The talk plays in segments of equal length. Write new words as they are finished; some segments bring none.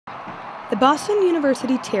The Boston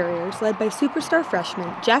University Terriers, led by superstar freshman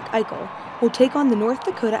Jack Eichel, will take on the North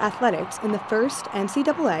Dakota Athletics in the first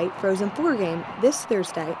NCAA Frozen Four game this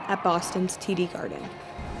Thursday at Boston's TD Garden.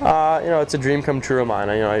 It's a dream come true of mine.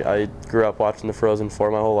 I grew up watching the Frozen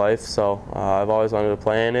Four my whole life, so I've always wanted to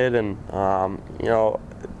play in it, and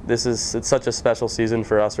it's such a special season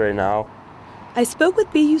for us right now. I spoke with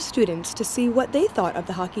BU students to see what they thought of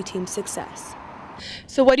the hockey team's success.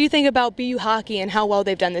 So what do you think about BU hockey and how well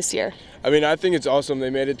they've done this year? I think it's awesome.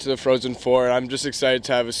 They made it to the Frozen Four, and I'm just excited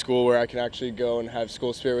to have a school where I can actually go and have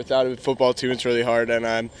school spirit. Without a football team, it's really hard, and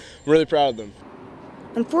I'm really proud of them.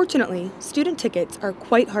 Unfortunately, student tickets are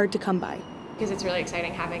quite hard to come by. Because it's really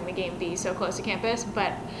exciting having the game be so close to campus,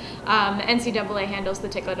 but NCAA handles the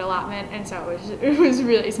ticket allotment, and so it was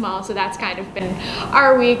really small. So that's kind of been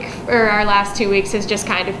our week, or our last 2 weeks has just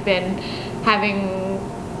kind of been having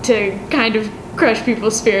to kind of crush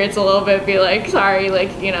people's spirits a little bit, be like, sorry,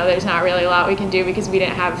 there's not really a lot we can do because we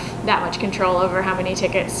didn't have that much control over how many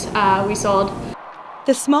tickets we sold.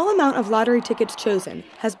 The small amount of lottery tickets chosen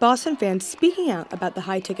has Boston fans speaking out about the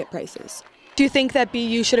high ticket prices. Do you think that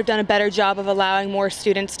BU should have done a better job of allowing more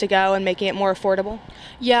students to go and making it more affordable?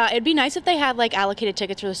 Yeah, it'd be nice if they had allocated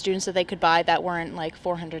tickets for the students that they could buy that weren't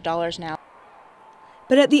 $400 now.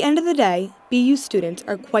 But at the end of the day, BU students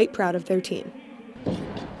are quite proud of their team.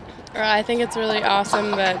 I think it's really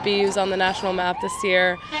awesome that BU's on the national map this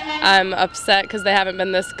year. I'm upset because they haven't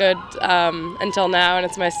been this good until now, and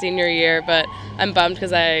it's my senior year, but I'm bummed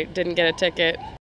because I didn't get a ticket.